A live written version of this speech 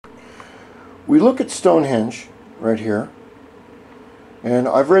we look at Stonehenge right here, and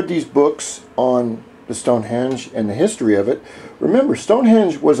I've read these books on the Stonehenge and the history of it. Remember,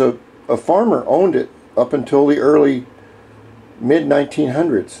 Stonehenge was a farmer owned it up until the early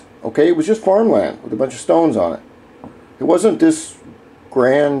mid-1900s. Okay, it was just farmland with a bunch of stones on it. It wasn't this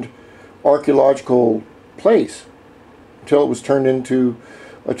grand archaeological place until it was turned into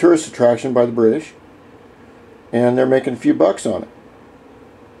a tourist attraction by the British, and they're making a few bucks on it.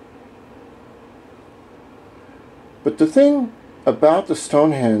 But the thing about the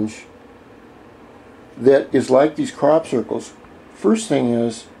Stonehenge that is like these crop circles, first thing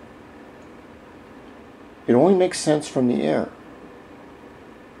is, it only makes sense from the air,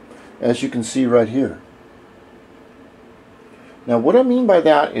 as you can see right here. Now what I mean by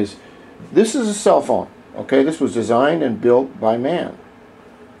that is, this is a cell phone, okay? This was designed and built by man,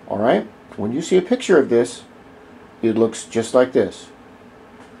 alright? When you see a picture of this, it looks just like this,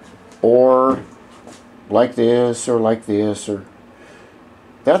 or like this, or like this, or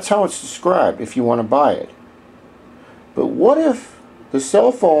that's how it's described if you want to buy it. But what if the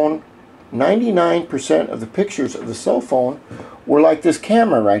cell phone, 99% of the pictures of the cell phone were like this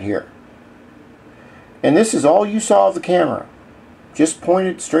camera right here, and this is all you saw of the camera, just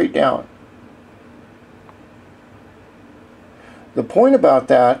pointed straight down? The point about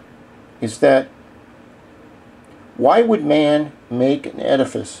that is that why would man make an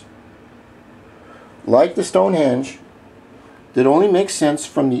edifice like the Stonehenge that only makes sense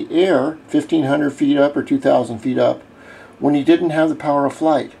from the air 1,500 feet up or 2,000 feet up when he didn't have the power of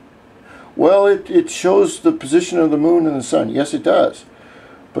flight? Well, it shows the position of the moon and the sun. Yes, it does.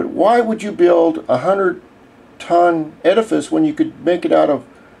 But why would you build a 100-ton edifice when you could make it out of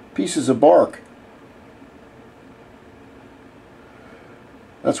pieces of bark?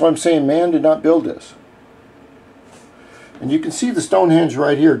 That's why I'm saying man did not build this. And you can see the Stonehenge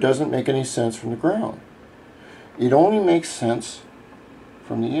right here doesn't make any sense from the ground. It only makes sense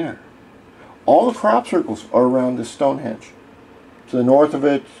from the air. All the crop circles are around this Stonehenge. To the north of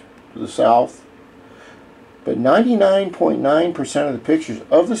it, to the south. But 99.9% of the pictures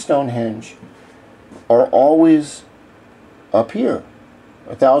of the Stonehenge are always up here.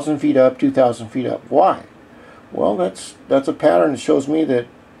 1,000 feet up, 2,000 feet up. Why? Well, that's a pattern that shows me that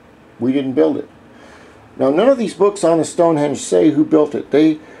we didn't build it. Now, none of these books on the Stonehenge say who built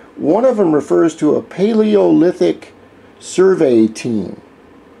it. One of them refers to a Paleolithic survey team.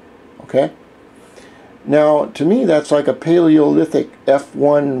 Okay? Now, to me, that's like a Paleolithic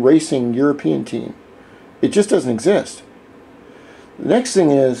F1 racing European team. It just doesn't exist. The next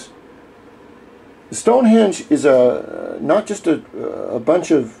thing is, Stonehenge is not just a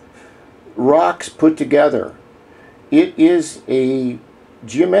bunch of rocks put together. It is a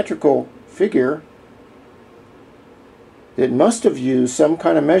geometrical figure that must have used some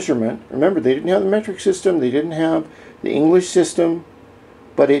kind of measurement. Remember, they didn't have the metric system, they didn't have the English system,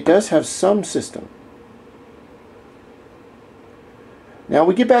 but it does have some system. Now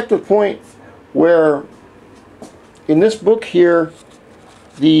we get back to the point where in this book here,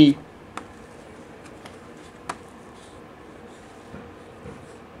 the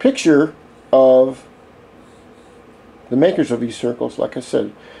picture of the makers of these circles, like I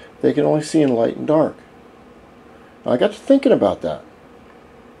said, they can only see in light and dark. Now, I got to thinking about that.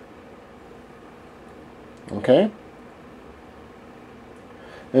 Okay?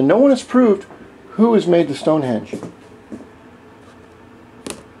 And no one has proved who has made the Stonehenge.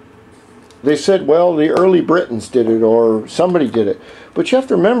 They said, well, the early Britons did it, or somebody did it. But you have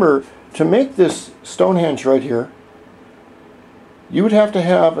to remember, to make this Stonehenge right here, you would have to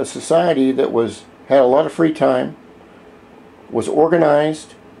have a society that had a lot of free time, was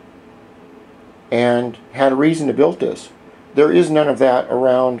organized, and had a reason to build this. There is none of that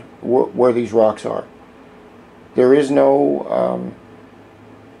around where these rocks are. There is no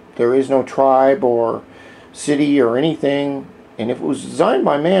tribe or city or anything. And if it was designed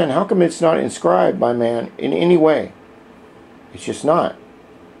by man, how come it's not inscribed by man in any way? It's just not.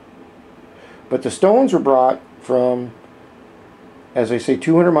 But the stones were brought from, as I say,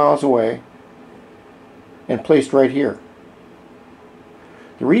 200 miles away and placed right here.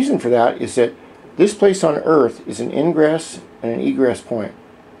 The reason for that is that this place on Earth is an ingress and an egress point,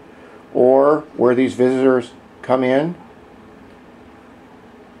 or where these visitors come in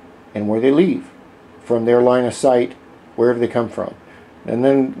and where they leave from their line of sight, wherever they come from. And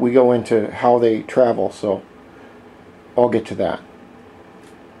then we go into how they travel, so I'll get to that.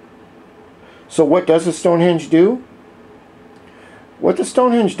 So what does the Stonehenge do? What the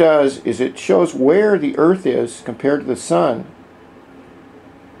Stonehenge does is it shows where the Earth is compared to the Sun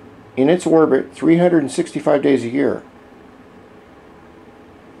in its orbit 365 days a year.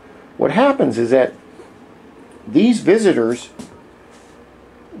 What happens is that these visitors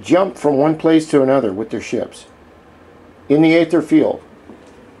jump from one place to another with their ships in the aether field,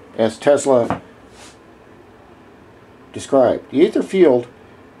 as Tesla described. The aether field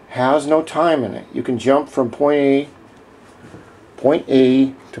has no time in it. You can jump from point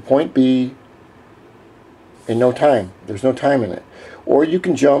A to point B in no time. There's no time in it. Or you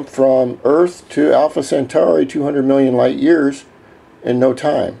can jump from Earth to Alpha Centauri 200 million light years in no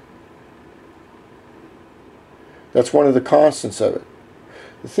time. That's one of the constants of it.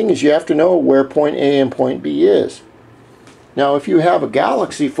 The thing is, you have to know where point A and point B is. Now, if you have a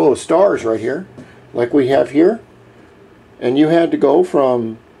galaxy full of stars right here, like we have here, and you had to go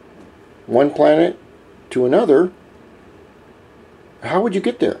from one planet to another, how would you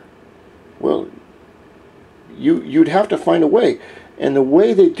get there? Well, you'd have to find a way. And the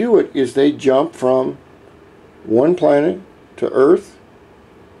way they do it is they jump from one planet to Earth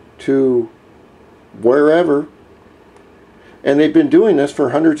to wherever. And they've been doing this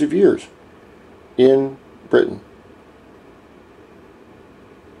for hundreds of years in Britain.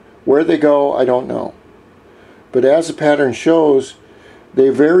 Where they go, I don't know. But as the pattern shows, they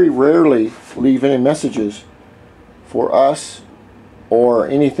very rarely leave any messages for us or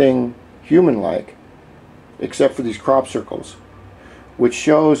anything human-like, except for these crop circles, which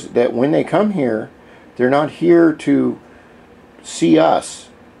shows that when they come here, they're not here to see us.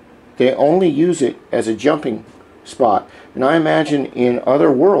 They only use it as a jumping spot. And I imagine in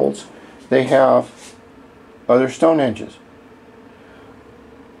other worlds, they have other StoneHenges.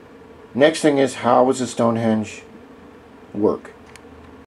 Next thing is, how does a StoneHenge work?